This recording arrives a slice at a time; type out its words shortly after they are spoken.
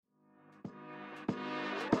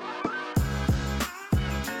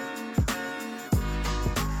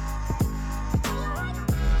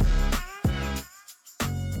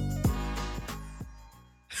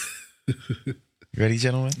Ready,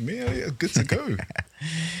 gentlemen? Yeah, good to go.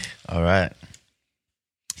 All right.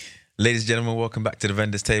 Ladies and gentlemen, welcome back to the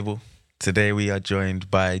Vendors Table. Today we are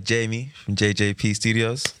joined by Jamie from JJP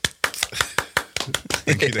Studios.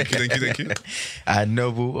 Thank you. And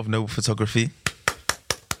Noble of Noble Photography.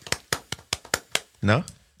 No?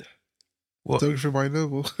 What? Photography by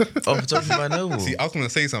Noble. Oh, Photography by Noble. See, I was going to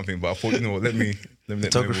say something, but I thought, you know what, let me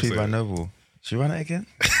Photography Noble by say Noble. Should we run it again?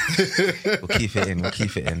 We'll keep it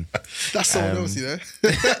in. That's someone else, you know.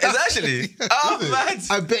 It's actually... Oh, man.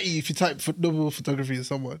 I bet you if you type Noble Photography to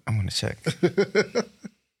someone. I'm going to check.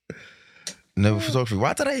 Noble Photography.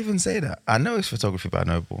 Why did I even say that? I know it's Photography by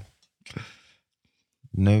Noble.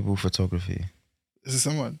 Noble Photography. Is it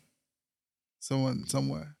someone? Someone,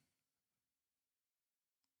 somewhere.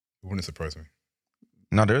 It wouldn't surprise me.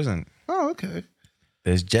 No, there isn't. Oh, okay.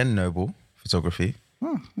 There's Jen Noble Photography.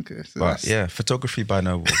 Oh, okay. So But yeah, Photography by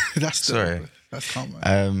Noble. that's Sorry. That's calm,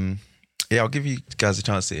 man. Yeah, I'll give you guys a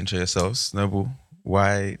chance to intro yourselves. Noble,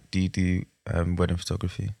 why do you do wedding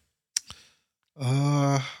photography?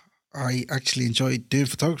 I actually enjoyed doing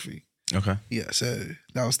photography. Okay. Yeah, so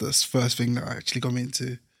that was the first thing that actually got me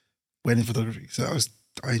into wedding photography. So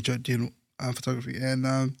I enjoyed doing photography,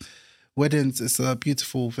 and weddings is a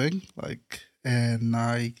beautiful thing. And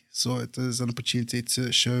I saw it as an opportunity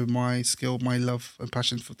to show my skill, my love and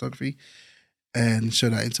passion for photography, and show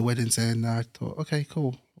that into weddings. And I thought, okay,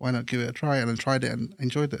 cool, why not give it a try? And I tried it and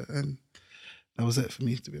enjoyed it, and that was it for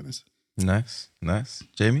me, to be honest. Nice.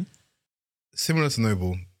 Jamie? Similar to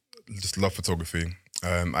Noble, just love photography.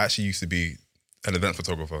 I actually used to be an event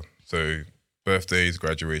photographer. So birthdays,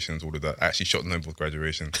 graduations, all of that. I actually shot Noble's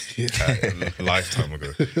graduation a lifetime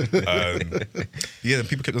ago. Yeah,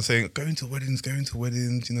 people kept on saying, going to weddings,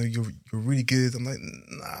 you know, you're really good. I'm like,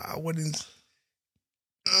 nah, weddings.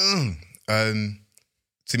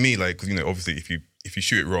 To me, like, you know, obviously if you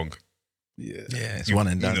shoot it wrong, Yeah, it's one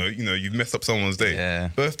and done. You know, you've messed up someone's day. Yeah.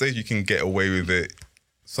 Birthdays, you can get away with it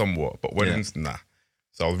somewhat, but weddings, nah.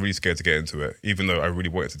 So I was really scared to get into it, even though I really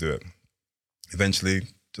wanted to do it. Eventually,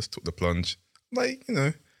 just took the plunge. Like, you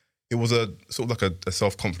know, it was a sort of like a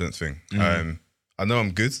self-confidence thing. I know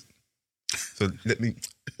I'm good, so let me.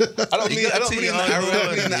 I don't mean in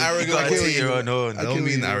an arrogant way. I don't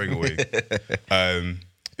mean in an arrogant way.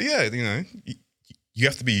 But yeah, you know, you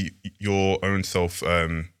have to be your own self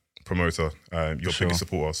promoter, your biggest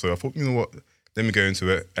supporter. So I thought, you know what, let me go into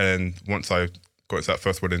it. And once I got into that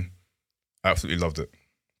first wedding, I absolutely loved it.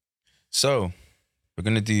 So, we're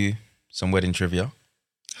going to do some wedding trivia.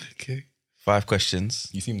 Okay. 5 questions.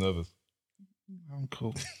 You seem nervous. I'm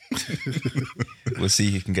cool. We'll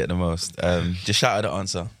see who can get the most. Just shout out the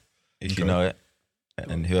answer if you know it.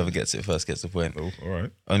 And whoever gets it first gets the point. Oh, all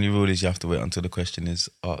right. Only rule is you have to wait until the question is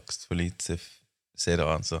asked fully to say the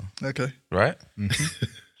answer. Okay. Right? Mm-hmm.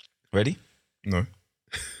 Ready? No.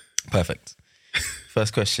 Perfect.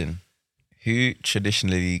 First question. Who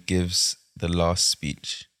traditionally gives the last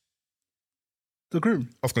speech? The groom.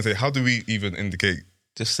 I was going to say, how do we even indicate?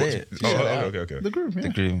 Just say it. Oh, Shout out. okay. The groom, yeah. The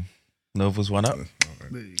groom. Novel's one up.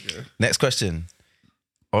 There you go. Next question.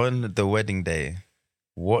 On the wedding day,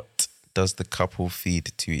 what does the couple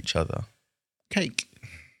feed to each other? Cake.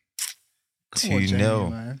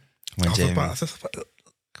 2-0. Man. Come on, Jamie.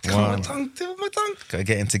 Come on. My tongue. Gotta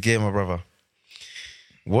get into gear, my brother.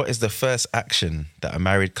 What is the first action that a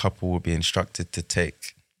married couple will be instructed to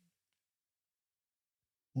take?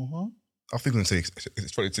 Uh-huh. I think I'm going to say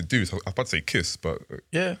it's probably to do. So I was about to say kiss, but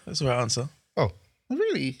Yeah, that's the right answer. Oh,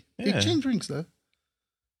 really? They Yeah. exchange drinks, though?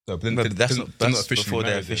 no, but then But that's they're not officially before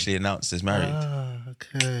they're married officially announced as married.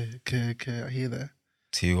 Okay. I hear that.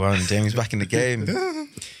 2-1. James back in the game.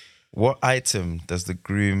 What item does the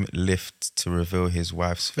groom lift to reveal his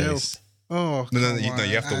wife's Veil. face? Oh, No, come you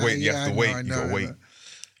have to on. wait. You have to wait. You got to I wait. know.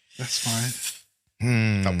 That's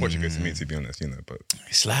fine. That Portuguese to me, to be honest, you know, but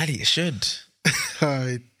Slightly, it should.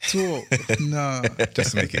 I talk. No.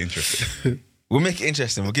 just to make it interesting. We'll make it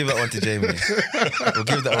interesting. We'll give that one to Jamie.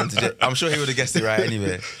 I'm sure he would have guessed it right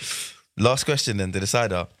anyway. Last question then, the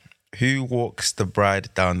decider. Who walks the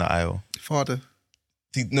bride down the aisle? Father.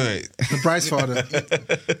 See, no, The bride's father.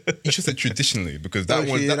 you should say traditionally because that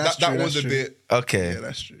Okay, one, yeah, that that's was true. a bit. Okay, Yeah,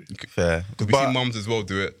 that's true. fair. Because we see mums as well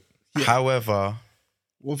do it. However,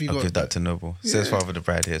 What have you I'll got? give that to Noble. Says Yeah. father the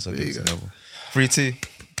bride here, so I'll give it There to you Noble. 3-2.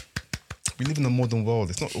 We live in a modern world.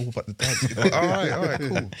 It's not all about the dads. all right,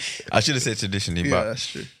 cool. I should have said traditionally, Yeah, but that's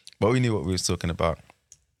true. we knew what we was talking about.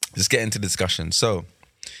 Let's get into the discussion. So,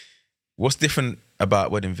 what's different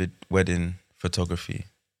about wedding photography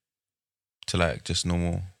to like just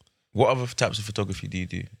normal? What other types of photography do you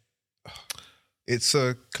do? It's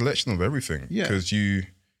a collection of everything. Yeah. Because you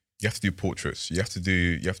you have to do portraits. You have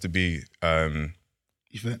to be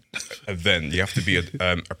Event. event. You have to be a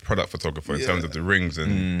product photographer in terms of the rings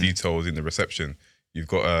and details in the reception. You've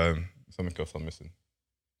got something else I'm missing.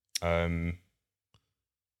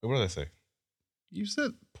 What did I say? You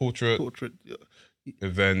said Portrait, Yeah.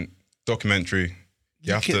 event, documentary.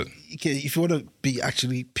 You have to. If you want to be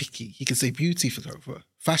actually picky, you can say beauty photographer,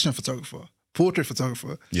 fashion photographer, portrait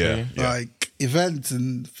photographer. Yeah. Like events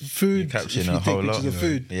and food. You're capturing if you a whole take lot. pictures of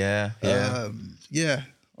food. Yeah.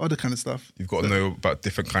 All the kind of stuff. You've got to know about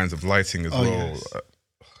different kinds of lighting as well.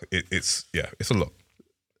 Yes. It's a lot.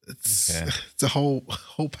 It's a whole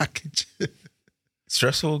package.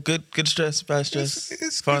 Stressful, good stress, bad stress,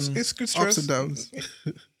 It's fun. It's good stress. Ups and downs.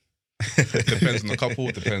 Depends on the couple.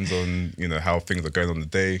 Depends on how things are going on the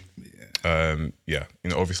day.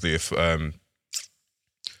 Obviously if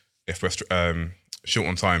we're short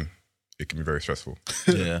on time, it can be very stressful.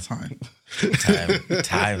 Yeah. Time. You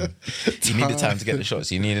need the time to get the shots.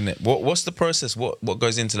 You need it. What's the process? What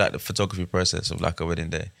goes into like the photography process of like a wedding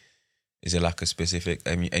day? Is it like a specific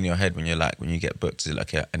in your head when you get booked? Is it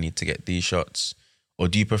like I need to get these shots, or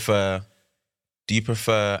do you prefer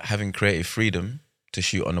having creative freedom to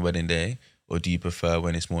shoot on a wedding day, or do you prefer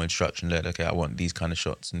when it's more instruction led? Okay, I want these kind of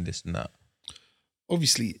shots and this and that.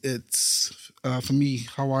 Obviously, it's for me,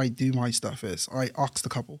 how I do my stuff is I ask the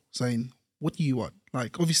couple saying, what do you want?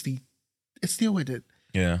 Like, obviously, it's their wedding.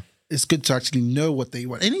 Yeah. It's good to actually know what they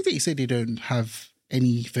want. And if they say they don't have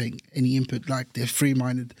any input, like they're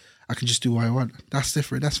free-minded, I can just do what I want. That's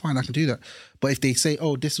different. That's fine. I can do that. But if they say,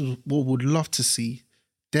 oh, this is what we'd love to see,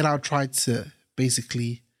 then I'll try to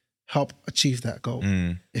basically help achieve that goal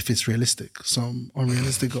if it's realistic. Some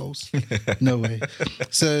unrealistic goals, no way.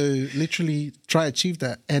 So literally try to achieve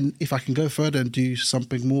that. And if I can go further and do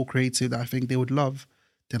something more creative that I think they would love,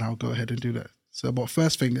 then I'll go ahead and do that. So but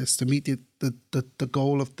first thing is to meet the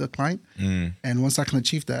goal of the client. And once I can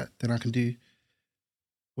achieve that, then I can do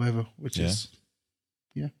whatever, which is,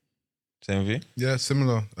 Same with you? Yeah,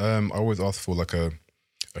 similar. I always ask for like a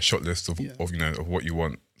shot list of what you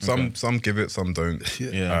want. Some give it, some don't.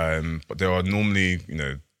 But there are normally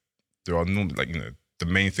the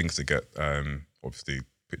main things to get. Obviously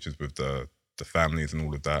pictures with the families and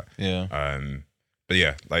all of that. But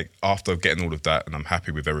yeah, like after getting all of that and I'm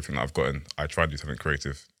happy with everything that I've gotten, I try to do something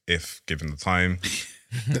creative if given the time.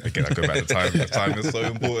 Again, I go back to time. The time is so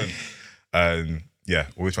important.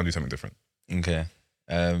 Always try to do something different. Okay.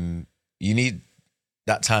 You need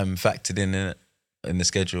that time factored in the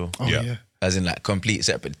schedule. oh yeah. As in like complete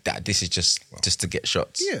separate. That this is just to get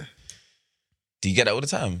shots. Yeah. Do you get that all the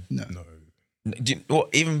time? No. Do you,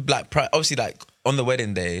 even like obviously like on the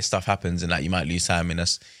wedding day stuff happens and like you might lose time and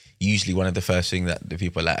that's usually one of the first things that the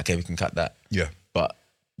people are like, okay, we can cut that. Yeah. But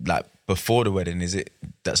like before the wedding, is it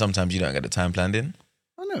that sometimes you don't get the time planned in?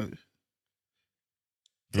 I know.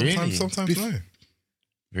 Really? Sometimes no.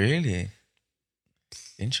 Really?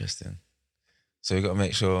 Interesting. So we got to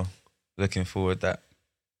make sure, looking forward that.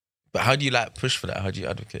 But how do you like push for that? How do you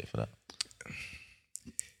advocate for that?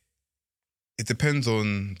 It depends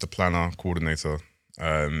on the planner, coordinator.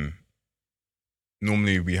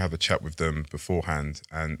 Normally we have a chat with them beforehand,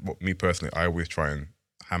 and me personally, I always try and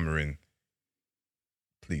hammer in,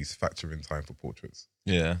 please factor in time for portraits.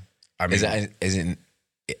 Yeah. I mean, is it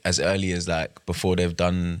as early as like before they've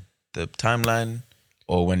done the timeline,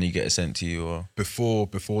 or when you get it sent to you, or before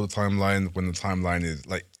the timeline, when the timeline is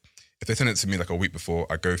like, if they send it to me like a week before,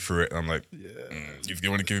 I go through it and I'm like, if you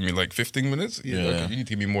want to give me like 15 minutes, okay, you need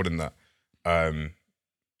to give me more than that. And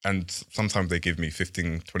sometimes they give me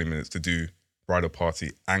 15, 20 minutes to do bridal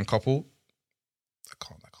party and couple. That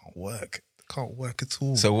can't work. That can't work at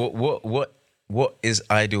all. So what is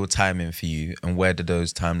ideal timing for you, and where do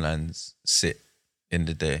those timelines sit in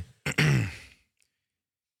the day?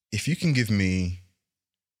 If you can give me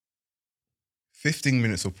 15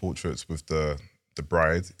 minutes of portraits with the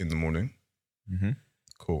bride in the morning,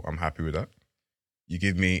 cool, I'm happy with that. You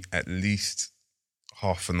give me at least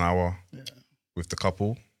half an hour with the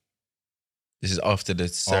couple. This is after the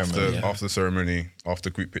ceremony. After the ceremony,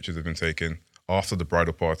 after group pictures have been taken, after the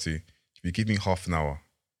bridal party. If you give me half an hour,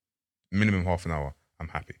 minimum half an hour, I'm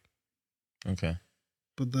happy. Okay.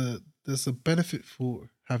 But there's a benefit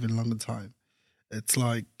for having longer time. It's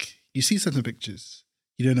like you see certain pictures,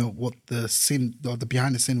 you don't know what the scene or the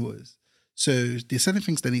behind the scene was. So there's certain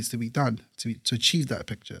things that needs to be done to achieve that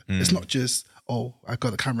picture. It's not just, oh, I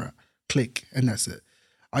got a camera, click, and that's it.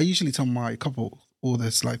 I usually tell my couple all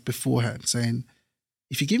this like beforehand, saying,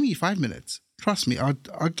 if you give me 5 minutes, trust me, I'll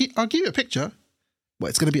give you a picture, but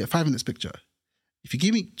it's going to be a 5 minutes picture. If you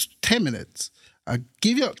give me 10 minutes, I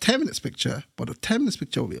give you a 10 minutes picture, but a 10 minutes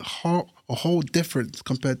picture will be a whole different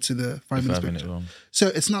compared to the 5 minutes picture. One. So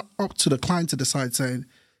it's not up to the client to decide saying,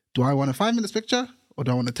 do I want a 5 minutes picture or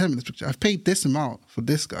do I want a 10 minutes picture? I've paid this amount for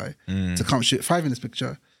this guy to come shoot 5 minutes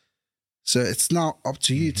picture. So it's now up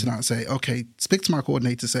to you to now say, okay, speak to my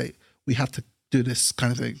coordinator, say, we have to do this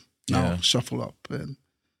kind of thing. Now shuffle up. And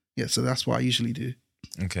yeah, so that's what I usually do.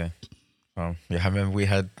 Okay. Yeah, I remember we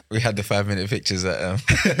had the 5 minute pictures at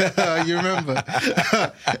You remember?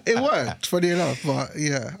 It worked, funny enough, but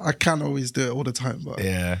yeah, I can't always do it all the time. But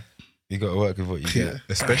yeah, you got to work with what you get,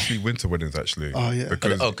 especially winter weddings. Actually,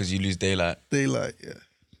 because you lose daylight. Yeah.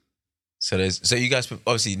 So you guys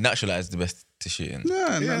obviously natural light is the best to shoot in.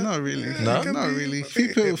 No, not really. No? Not really.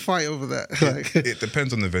 People fight over that. Like, it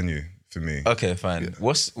depends on the venue for me. Okay, fine. Yeah.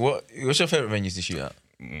 What's your favorite venue to shoot at?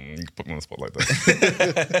 You can put me on the spot like that.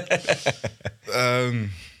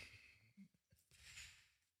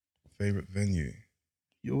 Favorite venue?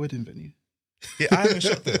 Your wedding venue. Yeah, I haven't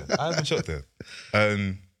shot there.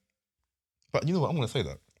 But you know what? I'm going to say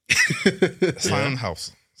that. Silent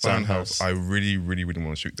House. I really, really, really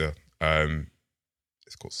want to shoot there.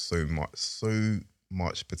 It's got so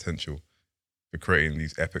much potential for creating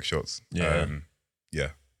these epic shots. Yeah.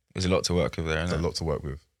 There's a lot to work with there, There's a lot to work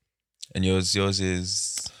with. And yours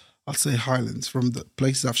is? I'd say Highlands from the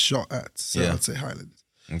places I've shot at. So I'd say Highlands.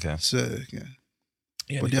 Okay. So,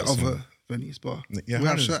 but there are other venues, but we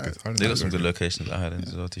have shot at. They got some good locations at Highlands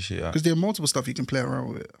as well to shoot at. Because there are multiple stuff you can play around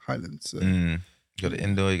with at Highlands. So. You got the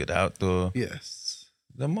indoor, you got the outdoor. Yes.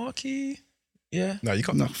 The marquee. Yeah. No, you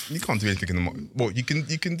can't. No. You can't do anything in the marquee. Well, you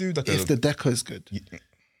can do that if the deco is good.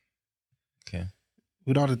 Okay.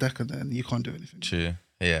 Without a deco, then you can't do anything. True.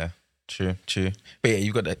 Yeah. True. But yeah,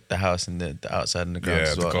 you've got the house and the outside and the grounds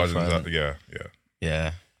as well. Yeah, the gardens.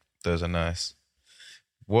 Yeah, those are nice.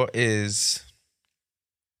 What is,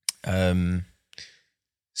 so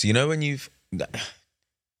you know when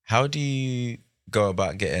how do you go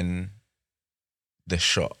about getting the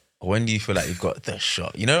shot? When do you feel like you've got the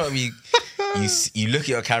shot? You know what I mean? You look at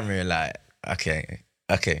your camera and you're like,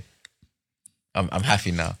 okay, I'm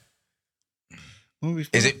happy now.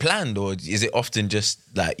 Is it planned or is it often just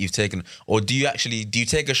like you've taken, or do you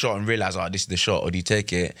take a shot and realize, oh, this is the shot, or do you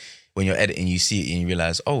take it when you're editing, you see it and you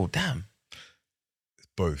realize, oh, damn?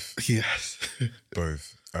 Both. Yes.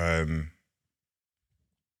 Both.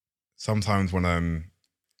 Sometimes when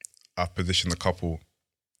I've positioned a couple,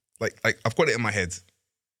 like I've got it in my head.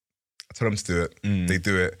 I tell them to do it. They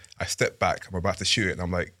do it. I step back. I'm about to shoot it, and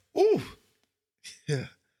I'm like, ooh, yeah.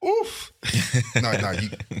 Oof! No,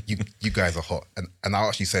 you guys are hot, and I'll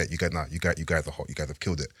actually say it. You guys are hot. You guys have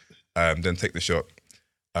killed it. Then take the shot,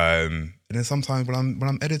 and then sometimes when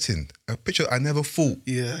I'm editing a picture I never thought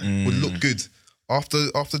would look good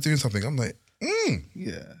after doing something, I'm like,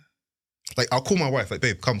 yeah. Like I'll call my wife, like,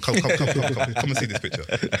 babe, come and see this picture.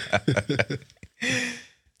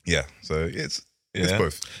 Yeah, so it's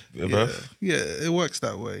both. Yeah, it works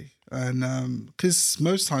that way, and because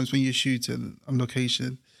most times when you're shooting on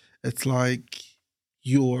location, it's like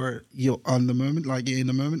you're on the moment, like you're in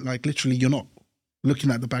the moment, like literally you're not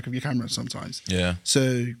looking at the back of your camera sometimes. Yeah.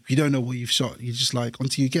 So you don't know what you've shot. You just like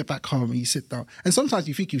until you get back home and you sit down, and sometimes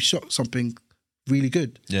you think you've shot something really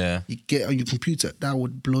good. Yeah. You get on your computer, that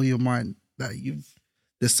would blow your mind that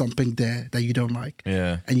there's something there that you don't like.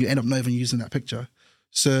 Yeah. And you end up not even using that picture.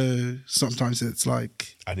 So sometimes it's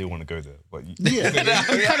like, I didn't want to go there, but you kind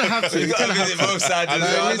of have to. You gotta visit both sides.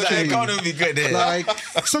 It can't even be good there. Like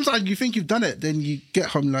sometimes you think you've done it, then you get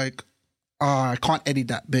home like, I can't edit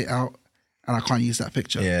that bit out, and I can't use that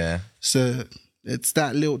picture. Yeah. So it's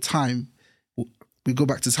that little time. We go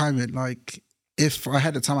back to timing. Like if I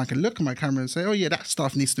had the time, I can look at my camera and say, oh yeah, that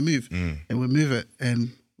stuff needs to move, and we'll move it,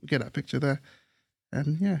 and we get that picture there.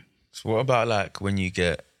 And yeah. So what about like when you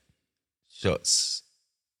get shots?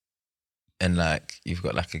 And like you've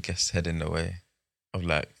got like a guest head in the way of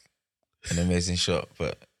like an amazing shot,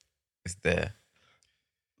 but it's there.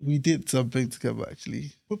 We did something together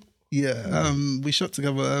actually. Yeah, we shot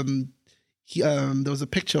together. There was a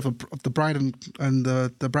picture of the bride and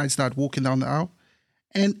the bride's dad walking down the aisle,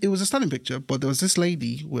 and it was a stunning picture. But there was this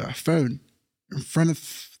lady with a phone in front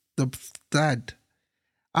of the dad.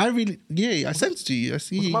 I sent it to you. I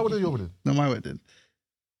see. Was it my wedding or your wedding? No, my wedding.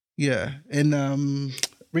 Yeah, in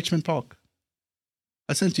Richmond Park.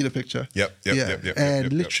 I sent you the picture. Yep.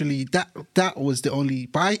 And literally that was the only,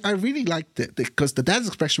 but I really liked it because the dad's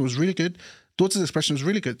expression was really good. Daughter's expression was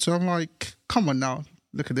really good. So I'm like, come on now,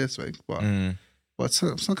 look at this thing. But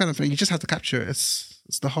some kind of thing, you just have to capture it.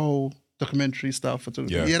 It's the whole documentary style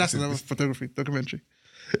photography. Yeah, that's another photography documentary.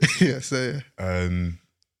 Yeah, so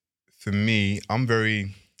for me, I'm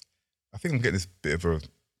very I think I'm getting this bit of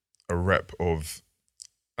a rep of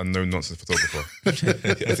a no-nonsense photographer. I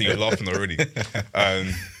think you're laughing already.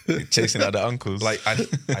 Chasing out the uncles. Like I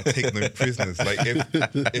take no prisoners. Like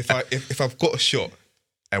if I've got a shot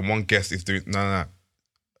and one guest is doing no,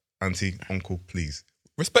 auntie, uncle, please,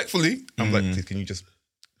 respectfully, I'm like, please, can you just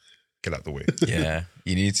get out the way? Yeah,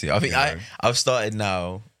 you need to. I think I've started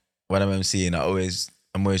now when I'm emceeing.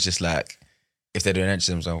 I'm always just like, if they're doing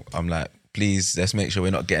entrance, I'm like, please, let's make sure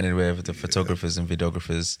we're not getting anywhere with the photographers and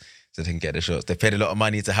videographers so they can get the shots. They paid a lot of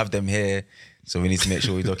money to have them here, so we need to make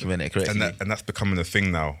sure we document it correctly. And that's becoming a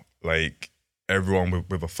thing now. Like everyone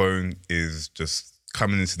with a phone is just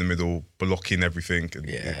coming into the middle, blocking everything, and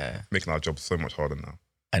making our job so much harder now.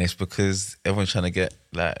 And it's because everyone's trying to get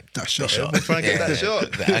like that shot. Everyone's trying to get that shot,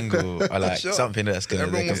 the angle, or like something that's gonna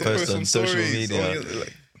they can post on social media.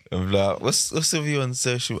 I'm like, what's the view on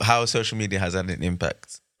how social media has had an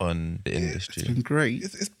impact on the industry? It's been great.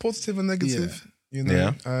 It's positive and negative. You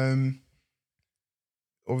know,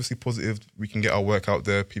 obviously positive. We can get our work out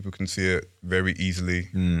there. People can see it very easily.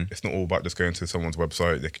 It's not all about just going to someone's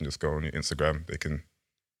website. They can just go on your Instagram. They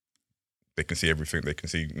can see everything. They can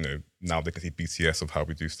see, now they can see BTS of how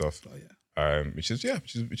we do stuff. Which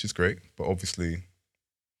is great. But obviously, do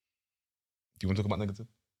you want to talk about negative?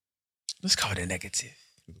 Let's cover the negative.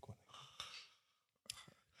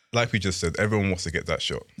 Like we just said, everyone wants to get that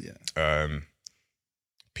shot. Yeah.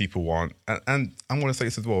 People want, and I'm going to say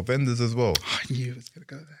this as well, vendors as well. I knew it was going to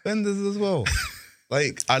go there. Vendors as well.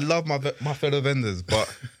 Like, I love my fellow vendors, but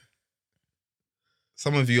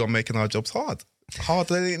some of you are making our jobs harder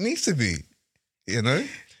than it needs to be,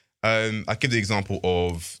 I give the example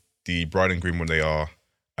of the bride and groom when they are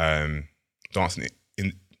dancing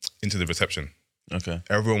into the reception. Okay.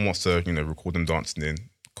 Everyone wants to, record them dancing in.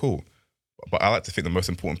 Cool. But I like to think the most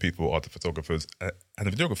important people are the photographers and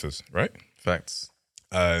the videographers, right? Facts.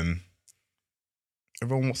 Everyone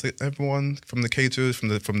from the caterers, from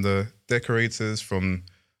the decorators, from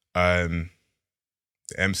the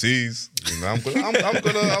MCs.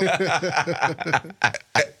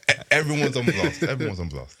 Everyone's on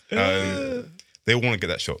blast. They want to get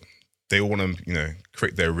that shot. They want to,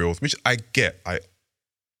 create their reels, which I get. I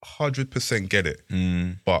 100% get it.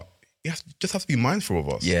 But you just have to be mindful of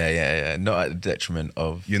us. Yeah. Not at the detriment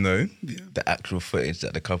of the actual footage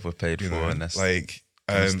that the couple paid for, and that's like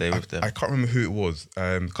stay with them. I can't remember who it was.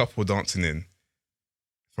 Couple were dancing in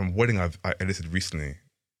from a wedding I edited recently.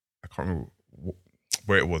 I can't remember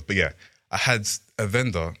where it was, but yeah, I had a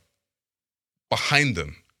vendor behind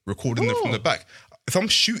them recording them from the back. If I'm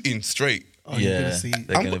shooting straight, you're gonna see.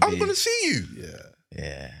 I'm gonna see you.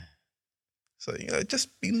 Yeah. So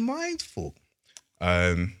just be mindful.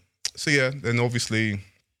 So yeah, then obviously,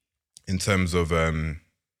 in terms of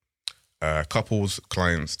couples,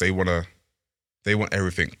 clients, they want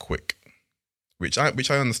everything quick, which I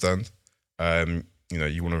understand.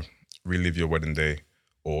 You want to relive your wedding day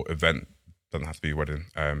or event. Doesn't have to be a wedding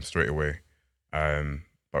straight away.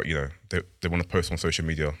 But they want to post on social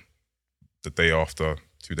media the day after,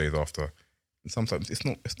 2 days after, and sometimes it's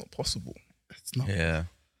not possible. It's not. Yeah.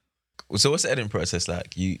 So what's the editing process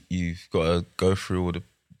like? You've got to go through all the.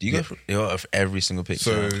 Do you go through every single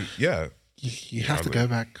picture? So yeah, you have to go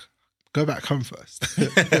back home first. You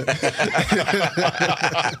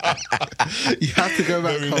have to go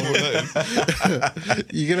back home.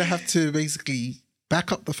 You're gonna have to basically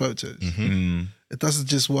back up the photos. It doesn't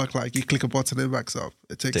just work like you click a button and it backs up.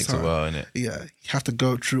 It takes time. A while, innit? Yeah, you have to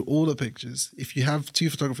go through all the pictures. If you have 2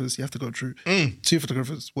 photographers, you have to go through 2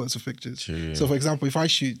 photographers' worth of pictures. True. So, for example, if I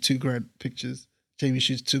shoot 2 grand pictures, Jamie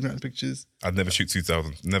shoots 2 grand pictures. I'd never shoot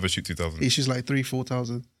 2,000. Never shoot 2,000. He shoots like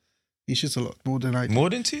 3,000-4,000. He shoots a lot more than I do. More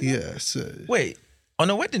than 2? Yeah. So wait, on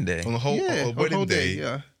a wedding day? On a wedding day,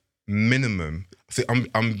 yeah. Minimum. See, I'm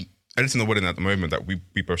editing a wedding at the moment that we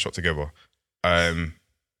both shot together. I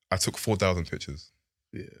took 4,000 pictures.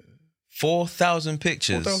 Yeah. 4,000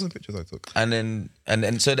 pictures. 4,000 pictures I took. And then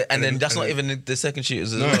that's not even the second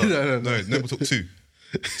shooters as no, well. No, Noble took 2.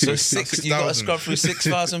 So 6. You got to scrub through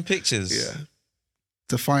 6,000 pictures. Yeah.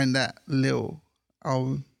 To find that little.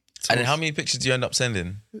 And then how many pictures do you end up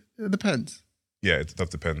sending? It depends. Yeah, it does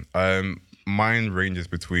depend. Mine ranges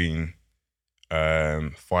between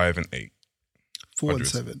 5 and 8. 4 and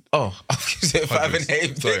 7. Oh, I was going to say 5 and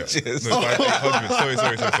 8 pictures. No, 5 800.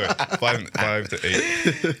 Sorry. 5 to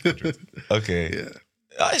 8. Okay. Yeah.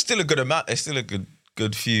 It's still a good amount. It's still a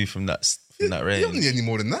good few from that range. You don't need any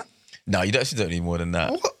more than that. No, you actually don't need more than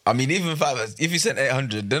that. What? I mean, even 5, if you sent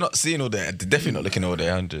 800, they're not seeing all that. They're definitely not looking at all the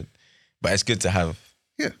 800. But it's good to have.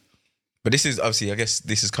 Yeah. But this is obviously, I guess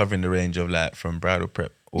this is covering the range of like from bridal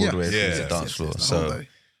prep all the way through the dance floor. So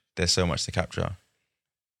there's so much to capture.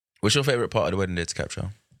 What's your favorite part of the wedding day to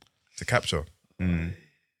capture? To capture Mm.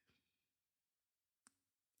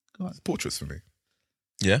 portraits for me.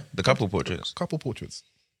 Yeah, the couple portraits. Couple portraits.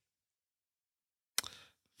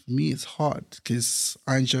 For me, it's hard because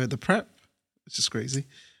I enjoy the prep, which is crazy.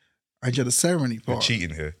 I enjoy the ceremony You're part.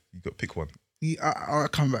 cheating here. You got to pick one. Yeah, I'll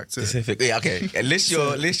come back to it. Specific. Yeah, okay. List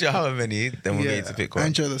your however many, then we'll get to pick I one.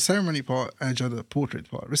 enjoy the ceremony part. I enjoy the portrait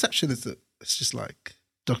part. Reception it's just like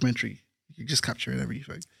documentary. You're just capturing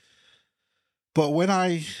everything. But when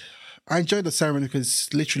I enjoy the ceremony because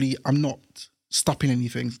literally I'm not stopping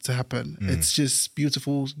anything to happen. It's just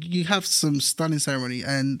beautiful. You have some stunning ceremony,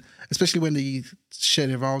 and especially when they share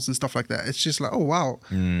their vows and stuff like that. It's just like, oh wow.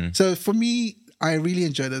 So for me, I really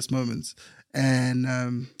enjoy those moments.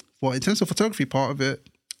 And well, in terms of photography part of it,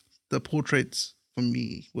 the portraits for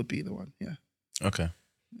me would be the one. Yeah. Okay.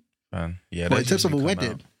 Yeah. But in those terms of a usually come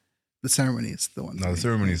wedding, out. the ceremony is the one. No, for the me.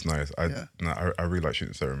 ceremony is nice. Yeah. I really like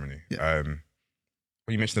shooting the ceremony. Yeah.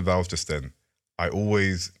 When you mentioned the vows just then,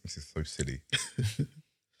 this is so silly.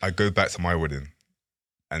 I go back to my wedding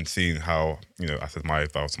and seeing how, I said my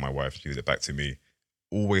vows to my wife, she did it back to me.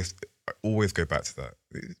 I always go back to that.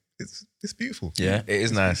 It's beautiful. Yeah, it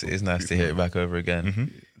is nice. It is nice to hear it back over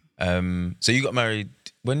again. So you got married.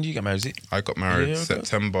 When did you get married? Is it? I got A married year ago?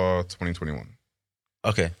 September 2021.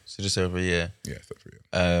 Okay, so just over a year. Yeah, that's for you.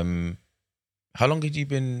 How long had you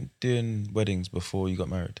been doing weddings before you got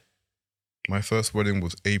married? My first wedding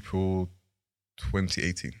was April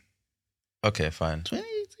 2018. Okay, fine.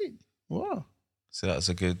 2018. Wow. So that's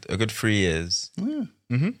a good 3 years. Yeah.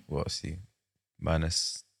 Well, see,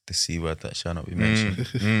 minus the C word that shall not be mentioned.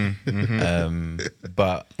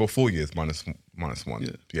 But Well, 4 years minus one.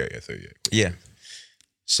 Yeah. yeah.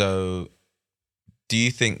 So, do you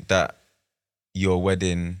think that your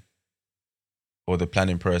wedding or the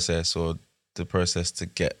planning process or the process to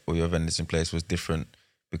get all your vendors in place was different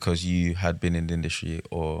because you had been in the industry,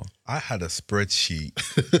 or I had a spreadsheet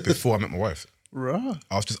before I met my wife. Right.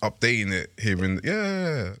 I was just updating it here and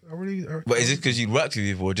but is it because you'd worked with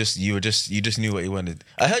people, or you just knew what you wanted?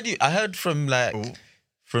 I heard from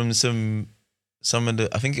from some of the,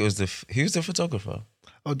 I think it was who's the photographer?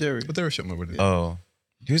 Oh, Derry. But they were shot my wedding. Oh,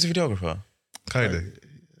 who's the videographer? Kaide.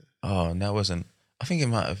 Oh, no, it wasn't. I think it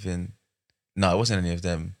might have been. No, it wasn't any of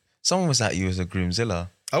them. Someone was at you as a groomzilla.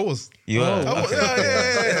 I was. You were? I was,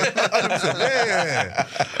 yeah. 100%,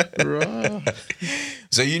 yeah. Right.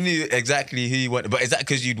 So you knew exactly who you wanted, but is that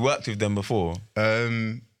because you'd worked with them before, or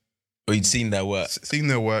you'd seen their work? Seen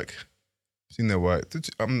their work.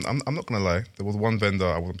 I'm not gonna lie. There was one vendor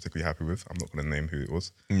I wasn't particularly happy with. I'm not gonna name who it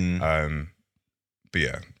was. But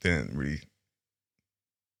yeah, didn't really.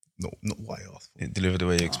 Not what I asked for. It delivered the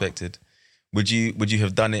way you expected. Would you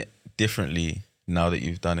have done it differently now that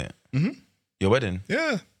you've done it? Your wedding?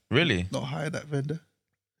 Yeah. Really? Not hire that vendor.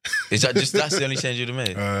 Is that that's the only change you'd have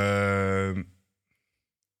made?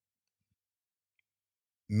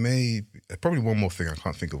 Maybe probably one more thing. I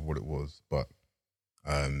can't think of what it was, but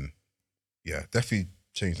yeah, definitely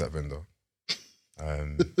change that vendor.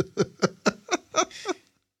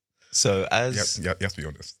 So as you have to be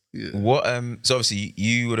honest. Yeah. what so obviously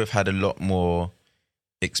you would have had a lot more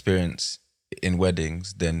experience in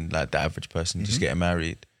weddings than like the average person just getting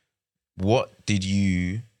married. What did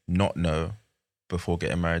you not know before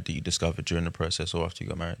getting married that you discovered during the process or after you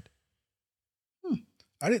got married?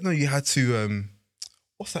 I didn't know you had to.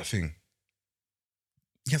 What's that thing?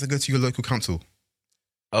 You have to go to your local council.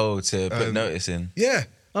 Oh, to put notice in. Yeah.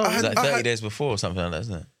 It's like 30 days before or something like that,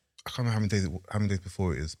 isn't it? I can't remember how many days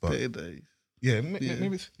before it is, but 30 days. yeah, maybe.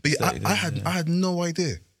 It's, but yeah, 30 days, I had no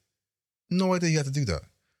idea you had to do that.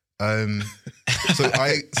 So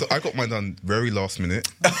I got mine done very last minute.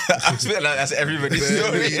 I feel like that's everybody's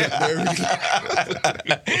story.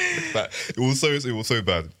 But it was so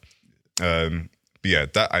bad. But yeah,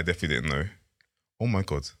 that I definitely didn't know. Oh my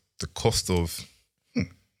god, the cost of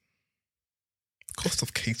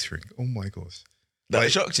catering. Oh my gosh,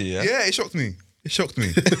 That shocked you, yeah? Yeah, it shocked me. It shocked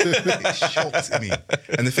me. It shocked me.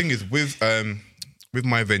 And the thing is, with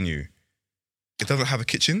my venue, it doesn't have a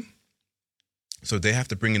kitchen, so they have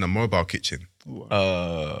to bring in a mobile kitchen. So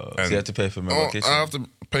you have to pay for a mobile kitchen. I have to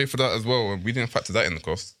pay for that as well, and we didn't factor that in the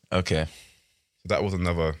cost. Okay. So that was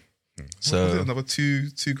another. So was it, another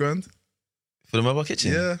 $2,000 for the mobile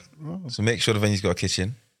kitchen? Yeah. So make sure the venue's got a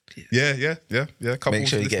kitchen. Yeah. Couple Make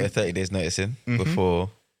sure you get a 30 days notice in before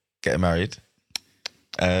getting married.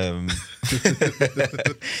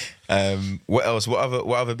 What else? What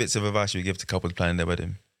other bits of advice would you give to couples planning their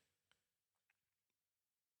wedding?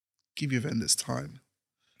 Give your vendors time.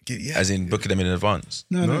 As in booking them in advance?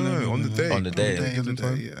 No, on the day. On the day. On the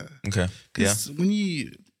day, yeah. Okay. Yeah. Because when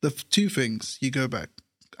the two things, you go back,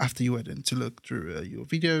 after your wedding to look through your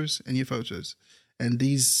videos and your photos. And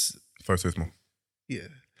these, Photos more. yeah,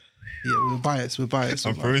 we're biased.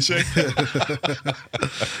 I'm pretty sure.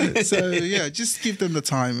 So yeah, just give them the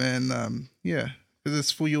time, and because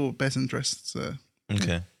it's for your best interests. So.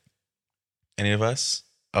 Okay. Any of us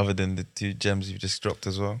other than the 2 gems you've just dropped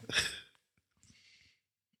as well?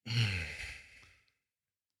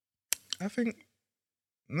 I think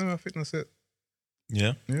that's it.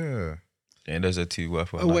 Yeah. Yeah. And those are 2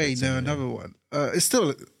 worthwhile. Oh wait, nuggets no, anyway. another one.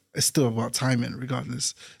 It's still about timing,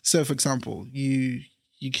 regardless. So, for example, you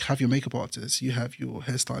have your makeup artist, you have your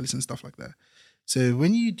hairstylist and stuff like that. So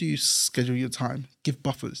when you do schedule your time, give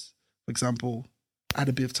buffers. For example, add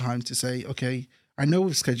a bit of time to say, okay, I know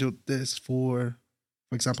we've scheduled this for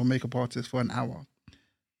example, makeup artist for an hour.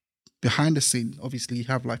 Behind the scene, obviously, you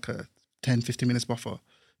have like a 10, 15 minutes buffer.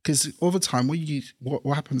 Because over time,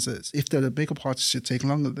 what happens is, if the makeup artist should take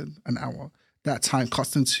longer than an hour, that time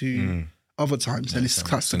cuts into other times, and it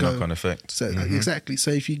starts to go. knock-on effect. So exactly.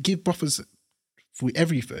 So if you give buffers for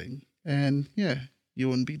everything, and you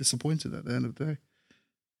wouldn't be disappointed at the end of the day.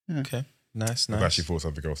 Yeah. Okay, nice. I've actually thought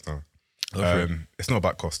something else now. Go for it. It's not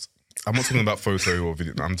about cost. I'm not talking about photo or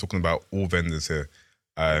video. I'm talking about all vendors here.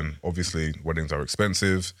 Obviously, weddings are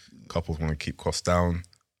expensive. Couples want to keep costs down,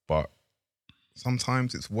 but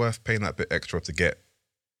sometimes it's worth paying that bit extra to get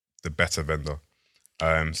the better vendor.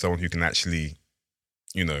 Someone who can actually,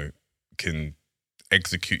 can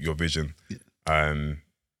execute your vision.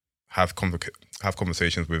 Have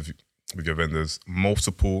conversations with your vendors,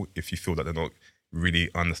 multiple, if you feel that they're not really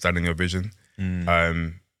understanding your vision.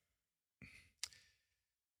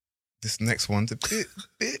 This next one's a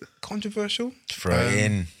bit controversial. Throw it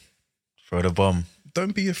in. Throw the bomb.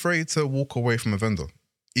 Don't be afraid to walk away from a vendor,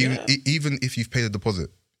 even if you've paid a deposit.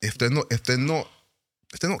 If they're not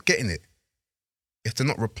getting it, if they're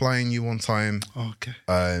not replying you on time, Okay.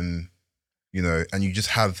 and you just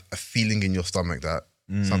have a feeling in your stomach that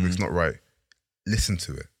something's not right, listen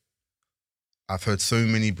to it. I've heard so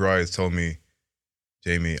many brides tell me,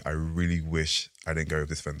 Jamie, I really wish I didn't go with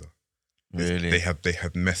this vendor. Really? They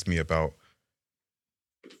have messed me about.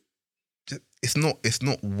 It's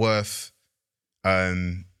not worth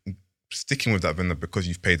sticking with that vendor because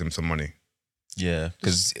you've paid them some money. Yeah,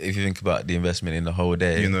 because if you think about the investment in the whole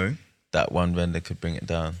day, that one vendor could bring it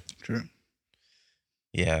down. True.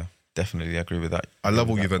 Yeah, definitely agree with that. I love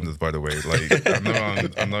all your vendors, by the way. Like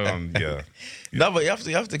I know I'm No, but you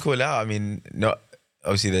have to call it out. I mean,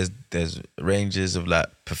 obviously there's ranges of like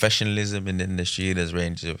professionalism in the industry. There's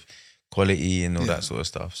ranges of quality and all that sort of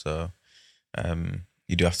stuff. So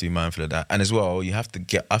you do have to be mindful of that. And as well, you have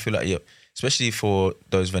to I feel like especially for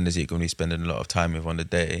those vendors that you're going to be spending a lot of time with on the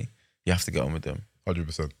day, you have to get on with them.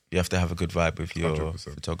 100%. You have to have a good vibe with your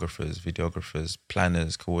 100%. photographers, videographers,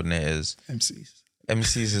 planners, coordinators.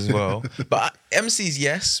 MCs as well. But MCs,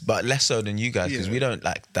 yes, but less so than you guys, because we don't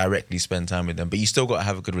like directly spend time with them. But you still got to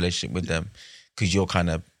have a good relationship with them because you're kind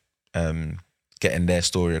of getting their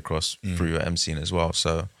story across through your MCing as well.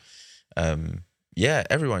 So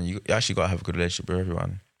everyone, you actually got to have a good relationship with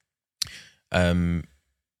everyone.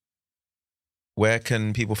 Where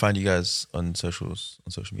can people find you guys on social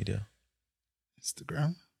media?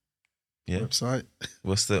 Instagram. Yeah. Website.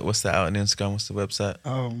 What's that out on Instagram? What's the website?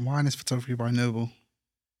 Oh, mine is Photography by Noble.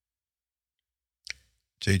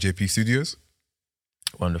 JJP Studios.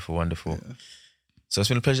 Wonderful. Yeah. So it's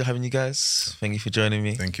been a pleasure having you guys. Thank you for joining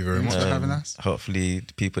me. Thank you very much for having us. Hopefully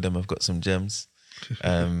the people them have got some gems.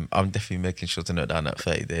 I'm definitely making sure to note down that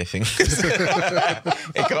 30-day thing.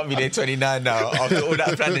 It can't be day 29 now. After all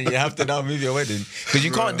that planning, you have to now move your wedding because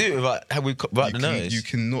you can't do it without the notice. You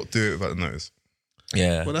cannot do it without the notice.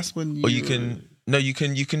 Yeah. Well, that's when you. Or you can. No, you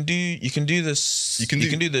can do this. You can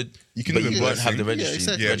do the. But you won't have the registry.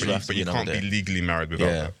 Exactly. Yeah, but you can't be legally married without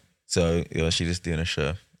that. So she's just doing a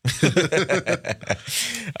show.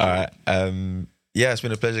 All right. It's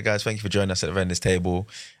been a pleasure, guys. Thank you for joining us at the Vendors Table.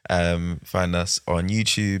 Find us on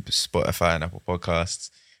YouTube, Spotify, and Apple Podcasts,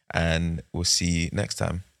 and we'll see you next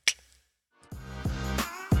time.